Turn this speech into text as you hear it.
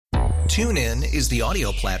TuneIn is the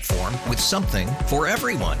audio platform with something for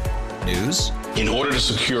everyone. News. In order to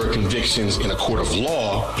secure convictions in a court of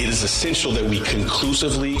law, it is essential that we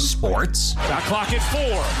conclusively. Sports. Shot clock at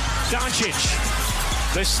 4.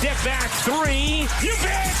 Doncic. The step back 3. You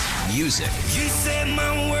bet. Music. You set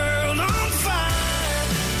my world on fire.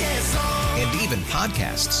 Yes, and even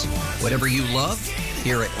podcasts. Whatever you love,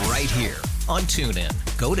 hear it right here on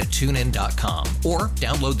TuneIn. Go to TuneIn.com or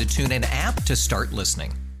download the TuneIn app to start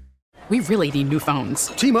listening. We really need new phones.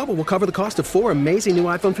 T-Mobile will cover the cost of 4 amazing new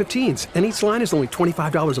iPhone 15s, and each line is only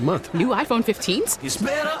 $25 a month. New iPhone 15s? it's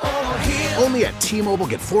better over here. Only at T-Mobile,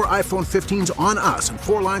 get 4 iPhone 15s on us and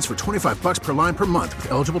 4 lines for $25 per line per month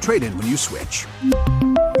with eligible trade-in when you switch.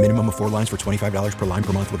 Minimum of 4 lines for $25 per line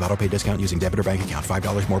per month with autopay discount using debit or bank account.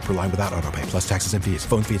 $5 more per line without autopay, plus taxes and fees.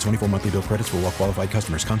 Phone fee at 24 monthly bill credits for well-qualified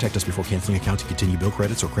customers. Contact us before canceling account to continue bill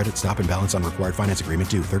credits or credit stop and balance on required finance agreement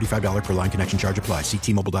due. $35 per line connection charge applies. See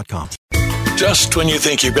T-Mobile.com. Just when you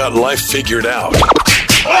think you've got life figured out.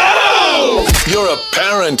 Oh! You're a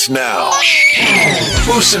parent now.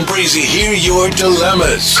 Moose and Breezy hear your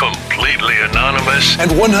dilemmas. Completely anonymous.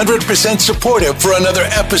 And 100% supportive for another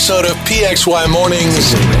episode of PXY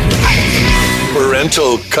Mornings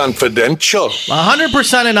Parental Confidential.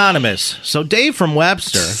 100% anonymous. So Dave from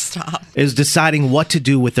Webster is deciding what to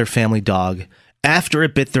do with their family dog after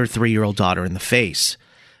it bit their 3-year-old daughter in the face.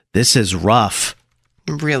 This is rough.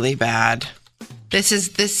 Really bad.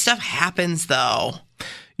 This stuff happens, though.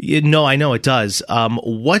 No, I know it does.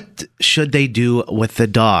 What should they do with the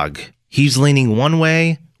dog? He's leaning one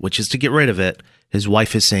way, which is to get rid of it. His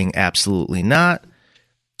wife is saying absolutely not.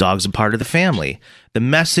 Dog's a part of the family. The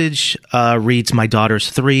message reads, my daughter's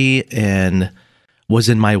 3 and was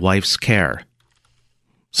in my wife's care.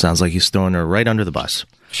 Sounds like he's throwing her right under the bus.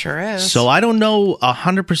 Sure is. So I don't know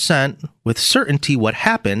 100% with certainty what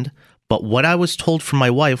happened, but what I was told from my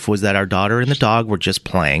wife was that our daughter and the dog were just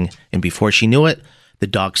playing, and before she knew it, the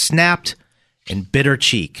dog snapped and bit her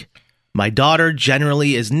cheek. My daughter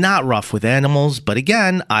generally is not rough with animals, but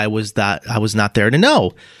again, I was not there to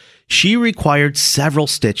know. She required several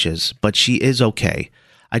stitches, but she is okay.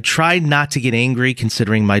 I tried not to get angry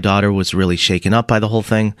considering my daughter was really shaken up by the whole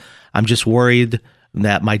thing. I'm just worried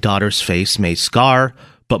that my daughter's face may scar,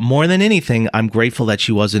 but more than anything, I'm grateful that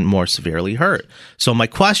she wasn't more severely hurt. So my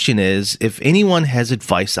question is, if anyone has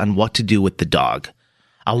advice on what to do with the dog,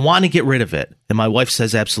 I want to get rid of it. And my wife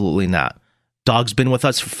says absolutely not. Dog's been with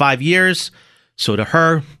us for 5 years, so to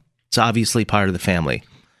her, it's obviously part of the family.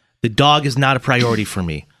 The dog is not a priority for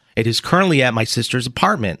me. It is currently at my sister's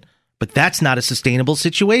apartment, but that's not a sustainable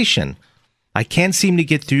situation. I can't seem to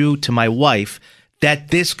get through to my wife that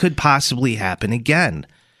this could possibly happen again.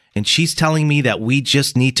 And she's telling me that we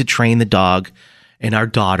just need to train the dog and our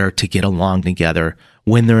daughter to get along together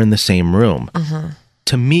when they're in the same room. Uh-huh.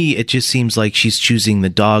 To me, it just seems like she's choosing the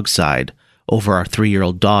dog side over our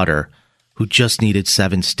 3-year-old daughter who just needed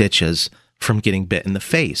 7 stitches from getting bit in the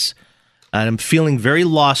face. And I'm feeling very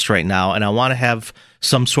lost right now, and I want to have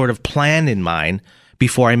some sort of plan in mind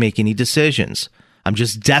before I make any decisions. I'm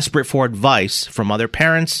just desperate for advice from other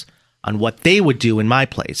parents on what they would do in my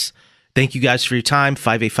place. Thank you guys for your time.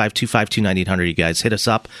 585-252-9800. You guys hit us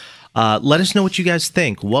up. Let us know what you guys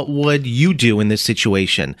think. What would you do in this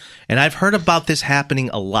situation? And I've heard about this happening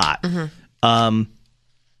a lot. Mm-hmm.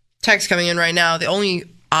 Text coming in right now. The only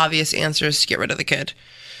obvious answer is to get rid of the kid.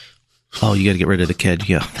 Oh, you got to get rid of the kid.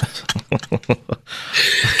 Yeah.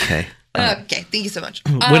 Okay. Okay. Thank you so much.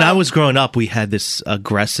 When I was growing up, we had this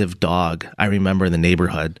aggressive dog. I remember in the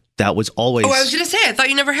neighborhood that was always. Oh, I was going to say, I thought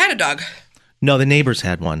you never had a dog. No, the neighbors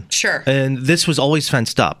had one. Sure. And this was always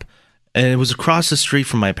fenced up. And it was across the street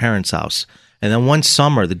from my parents' house. And then one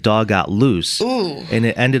summer, the dog got loose. Ooh. And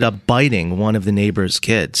it ended up biting one of the neighbor's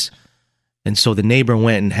kids. And so the neighbor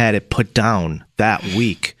went and had it put down that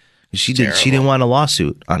week. She didn't want a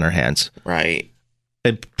lawsuit on her hands. Right.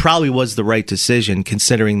 It probably was the right decision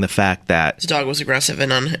considering the fact that the dog was aggressive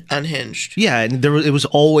and unhinged. Yeah, and it was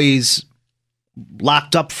always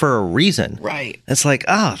locked up for a reason. Right. It's like,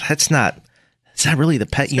 it's not really the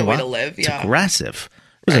pet you want. Way to live. It's yeah. aggressive.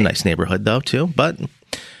 It was a nice neighborhood though too, but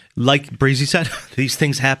like Breezy said, these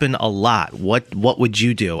things happen a lot. What would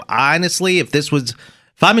you do? Honestly, if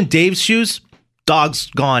I'm in Dave's shoes, dog's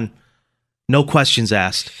gone. No questions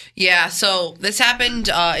asked. Yeah, so this happened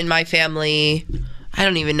in my family. I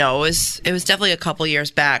don't even know. It was definitely a couple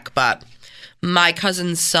years back, but my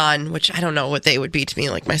cousin's son, which I don't know what they would be to me,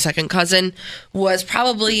 like my second cousin, was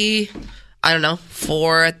probably,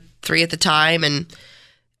 3 at the time, and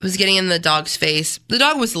was getting in the dog's face. The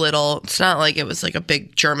dog was little. It's not like it was like a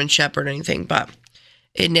big German Shepherd or anything, but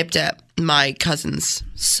it nipped at my cousin's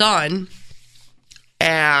son.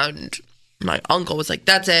 And my uncle was like,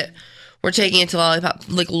 that's it. We're taking it to Lollipop.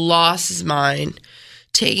 Like, lost his mind.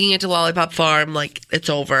 Taking it to Lollipop Farm, like, it's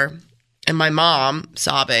over. And my mom,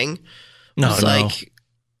 sobbing, was like,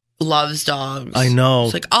 loves dogs. I know.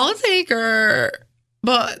 It's like, I'll take her.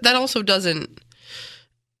 But that also doesn't,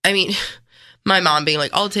 I mean, my mom being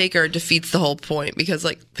like, I'll take her defeats the whole point because,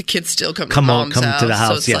 like, the kids still come to mom's house. To the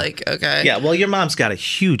house. So it's like, okay. Yeah, well, your mom's got a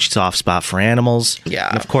huge soft spot for animals. Yeah.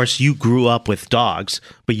 And of course, you grew up with dogs,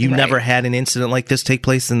 but you never had an incident like this take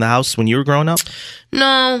place in the house when you were growing up?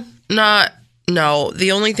 No.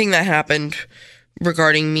 The only thing that happened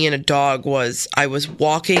regarding me and a dog was I was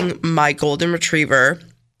walking my golden retriever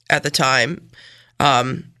at the time,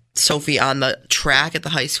 Sophie, on the track at the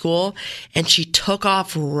high school, and she took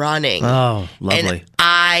off running. Oh, lovely. And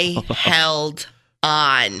I held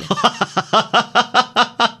on.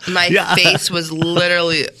 My face was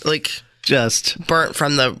literally like just burnt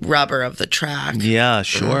from the rubber of the track. Yeah,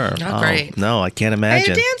 sure. Not great. No, I can't I imagine.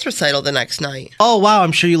 had a dance recital the next night. Oh, wow.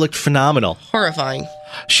 I'm sure you looked phenomenal. Horrifying.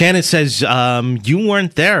 Shannon says, you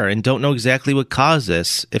weren't there and don't know exactly what caused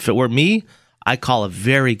this. If it were me, I'd call a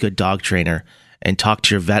very good dog trainer and talk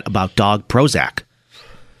to your vet about dog Prozac.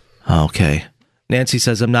 Okay. Nancy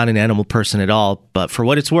says, I'm not an animal person at all, but for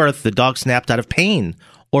what it's worth, the dog snapped out of pain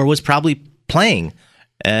or was probably playing.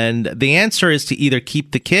 And the answer is to either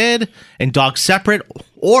keep the kid and dog separate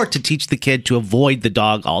or to teach the kid to avoid the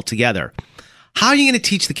dog altogether. How are you going to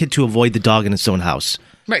teach the kid to avoid the dog in its own house?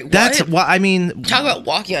 Right. That's what I mean. Talk about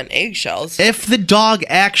walking on eggshells. If the dog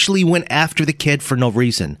actually went after the kid for no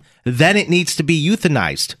reason, then it needs to be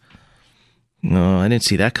euthanized. No, I didn't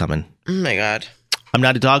see that coming. Oh my God. I'm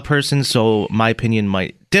not a dog person, so my opinion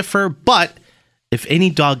might differ, but if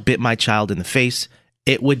any dog bit my child in the face,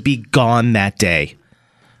 it would be gone that day.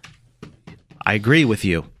 I agree with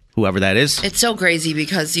you, whoever that is. It's so crazy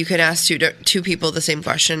because you could ask two people the same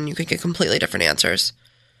question and you could get completely different answers.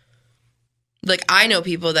 Like, I know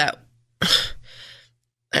people that,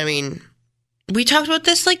 I mean, we talked about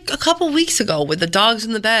this like a couple weeks ago with the dogs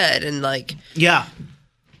in the bed and like, yeah,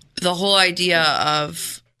 the whole idea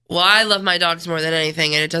of, well, I love my dogs more than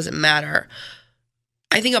anything and it doesn't matter.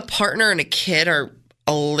 I think a partner and a kid are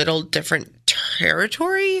a little different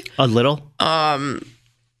territory. A little?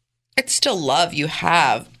 It's still love you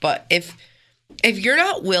have, but if you're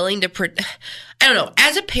not willing to, I don't know,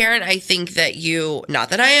 as a parent, I think that not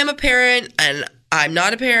that I am a parent and I'm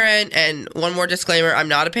not a parent, and one more disclaimer, I'm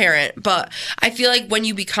not a parent, but I feel like when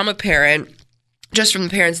you become a parent, just from the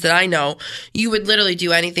parents that I know, you would literally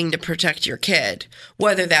do anything to protect your kid,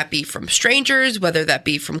 whether that be from strangers, whether that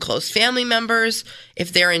be from close family members,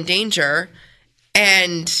 if they're in danger,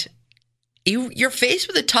 and you're faced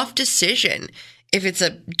with a tough decision. If it's a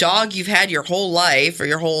dog you've had your whole life or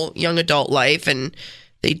your whole young adult life and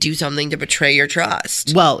they do something to betray your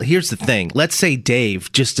trust. Well, here's the thing. Let's say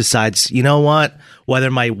Dave just decides, you know what?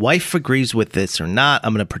 Whether my wife agrees with this or not,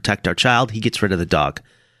 I'm going to protect our child. He gets rid of the dog.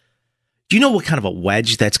 Do you know what kind of a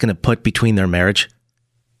wedge that's going to put between their marriage?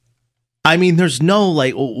 I mean, there's no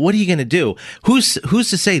like, what are you going to do? Who's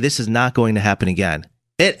to say this is not going to happen again?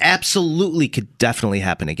 It absolutely could definitely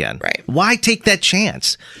happen again. Right. Why take that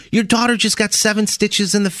chance? Your daughter just got 7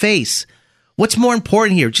 stitches in the face. What's more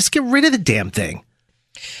important here? Just get rid of the damn thing.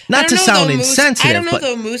 Not to sound insensitive. I don't know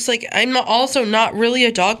though, Moose. Like, I'm also not really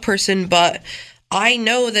a dog person, but I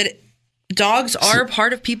know that dogs are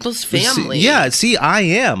part of people's family. See, I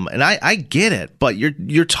am, and I get it. But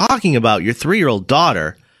you're talking about your 3-year-old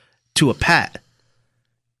daughter to a pet.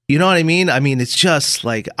 You know what I mean? I mean, it's just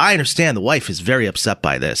like, I understand the wife is very upset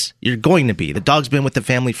by this. You're going to be. The dog's been with the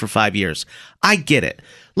family for 5 years. I get it.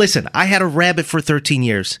 Listen, I had a rabbit for 13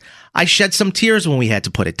 years. I shed some tears when we had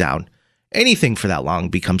to put it down. Anything for that long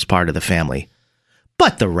becomes part of the family.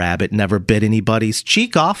 But the rabbit never bit anybody's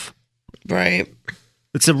cheek off. Right.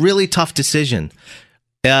 It's a really tough decision.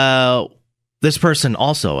 This person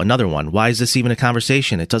also, another one. Why is this even a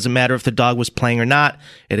conversation? It doesn't matter if the dog was playing or not.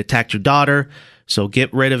 It attacked your daughter. So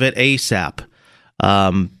get rid of it ASAP.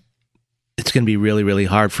 It's going to be really, really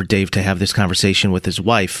hard for Dave to have this conversation with his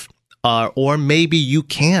wife. Or maybe you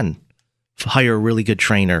can hire a really good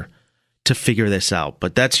trainer to figure this out.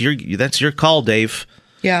 But that's your call, Dave.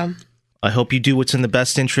 Yeah. I hope you do what's in the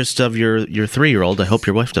best interest of your 3-year-old. I hope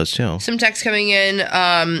your wife does too. Some text coming in.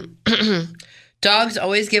 Dogs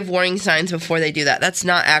always give warning signs before they do that. That's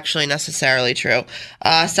not actually necessarily true.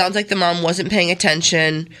 Sounds like the mom wasn't paying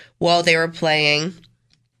attention while they were playing.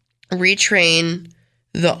 Retrain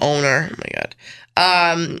the owner. Oh my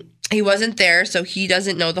God. He wasn't there, so he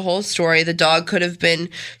doesn't know the whole story. The dog could have been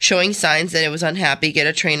showing signs that it was unhappy. Get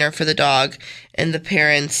a trainer for the dog. And the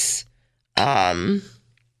parents,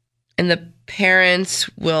 parents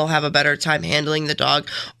will have a better time handling the dog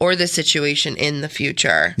or the situation in the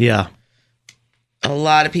future. Yeah. A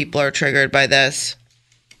lot of people are triggered by this.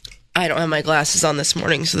 I don't have my glasses on this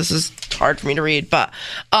morning, so this is hard for me to read. But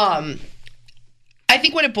I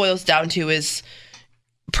think what it boils down to is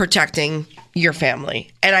protecting your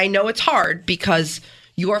family. And I know it's hard because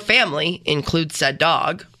your family includes said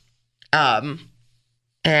dog.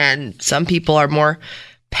 And some people are more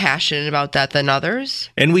passionate about that than others.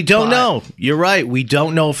 And we don't know. You're right. We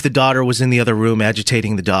don't know if the daughter was in the other room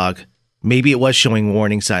agitating the dog. Maybe it was showing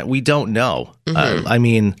warning signs. We don't know. I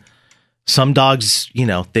mean, some dogs,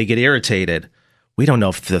 they get irritated. We don't know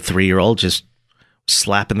if the 3-year-old just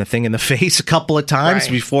slapping the thing in the face a couple of times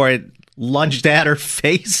before it lunged at her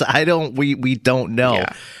face. We don't know.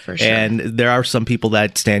 Yeah, for sure. And there are some people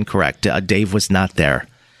that stand correct. Dave was not there.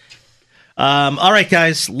 All right,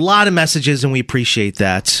 guys, a lot of messages, and we appreciate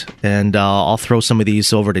that. And I'll throw some of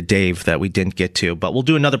these over to Dave that we didn't get to. But we'll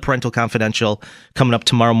do another Parental Confidential coming up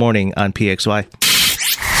tomorrow morning on PXY.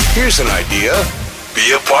 Here's an idea.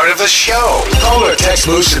 Be a part of the show. Call or text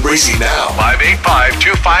Moose and Breezy now.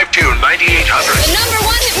 585-252-9800. The number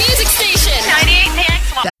one hit music station. 98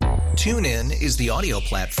 PXY. TuneIn is the audio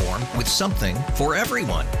platform with something for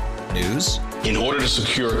everyone. News. In order to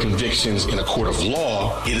secure convictions in a court of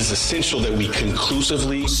law, it is essential that we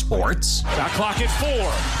conclusively. Sports. Shot clock at 4.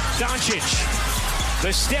 Doncic.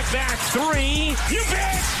 The step back 3. You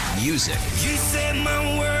bet. Music. You set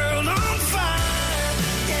my world on fire.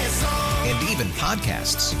 Yes, and even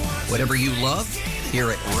podcasts. Whatever you love, hear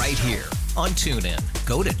it right here on TuneIn.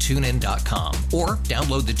 Go to TuneIn.com or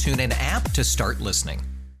download the TuneIn app to start listening.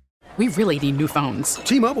 We really need new phones.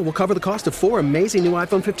 T-Mobile will cover the cost of 4 amazing new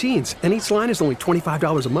iPhone 15s, and each line is only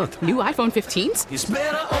 $25 a month. New iPhone 15s? It's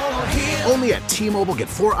better over here. Only at T-Mobile, get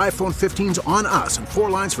 4 iPhone 15s on us and 4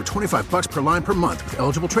 lines for $25 per line per month with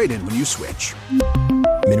eligible trade-in when you switch.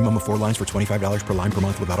 Minimum of 4 lines for $25 per line per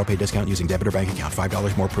month with autopay discount using debit or bank account.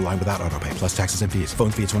 $5 more per line without autopay, plus taxes and fees. Phone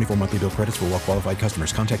fee at 24 monthly bill credits for well-qualified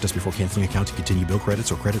customers. Contact us before canceling account to continue bill credits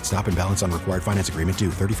or credit stop and balance on required finance agreement due.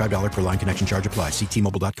 $35 per line connection charge applies. See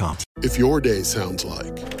T-Mobile.com. If your day sounds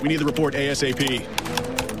like, we need the report ASAP,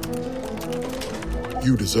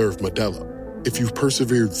 you deserve Modelo. If you've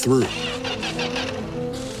persevered through,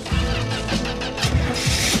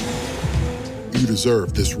 you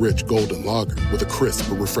deserve this rich golden lager with a crisp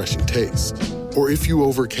but refreshing taste. Or if you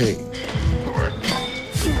overcame. 2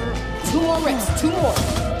 more reps, 2 more.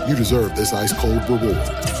 You deserve this ice-cold reward.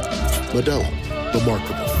 Modelo, the mark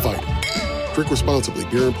of a fighter. Drink responsibly.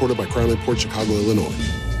 Beer imported by Crown Port Chicago, Illinois.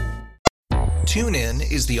 TuneIn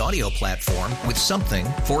is the audio platform with something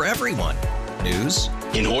for everyone. News.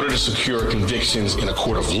 In order to secure convictions in a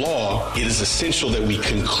court of law, it is essential that we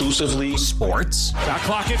conclusively. Sports. Shot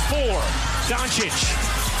clock at 4. Doncic.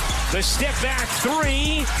 The step back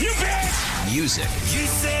 3. You bet. Music. You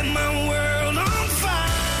set my world on fire.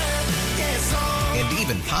 Yes, and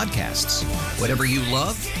even podcasts. Whatever you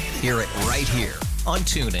love, hear it right here on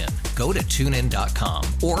TuneIn. Go to TuneIn.com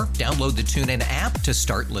or download the TuneIn app to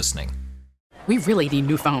start listening. We really need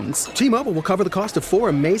new phones. T-Mobile will cover the cost of 4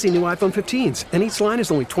 amazing new iPhone 15s, and each line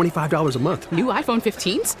is only $25 a month. New iPhone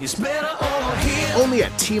 15s? it's better over here. Only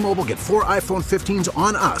at T-Mobile, get 4 iPhone 15s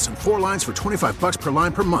on us and 4 lines for $25 per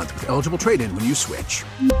line per month with eligible trade-in when you switch.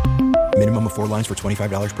 Minimum of 4 lines for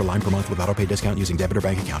 $25 per line per month with autopay discount using debit or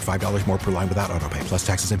bank account. $5 more per line without autopay, plus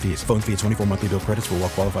taxes and fees. Phone fee at 24 monthly bill credits for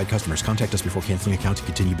well-qualified customers. Contact us before canceling account to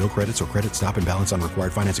continue bill credits or credit stop and balance on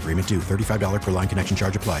required finance agreement due. $35 per line connection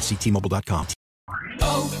charge applies. See T-Mobile.com.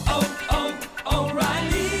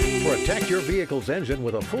 O'Reilly. Protect your vehicle's engine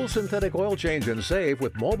with a full synthetic oil change and save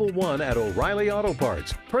with Mobile One at O'Reilly Auto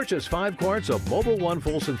Parts. Purchase 5 quarts of Mobile One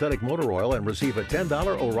full synthetic motor oil and receive a $10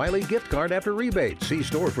 O'Reilly gift card after rebate. See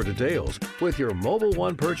store for details. With your Mobile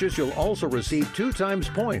One purchase, you'll also receive 2 times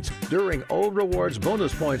points during O Rewards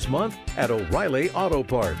Bonus Points Month at O'Reilly Auto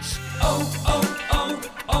Parts.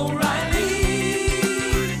 O'Reilly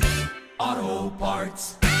Auto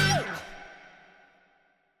Parts.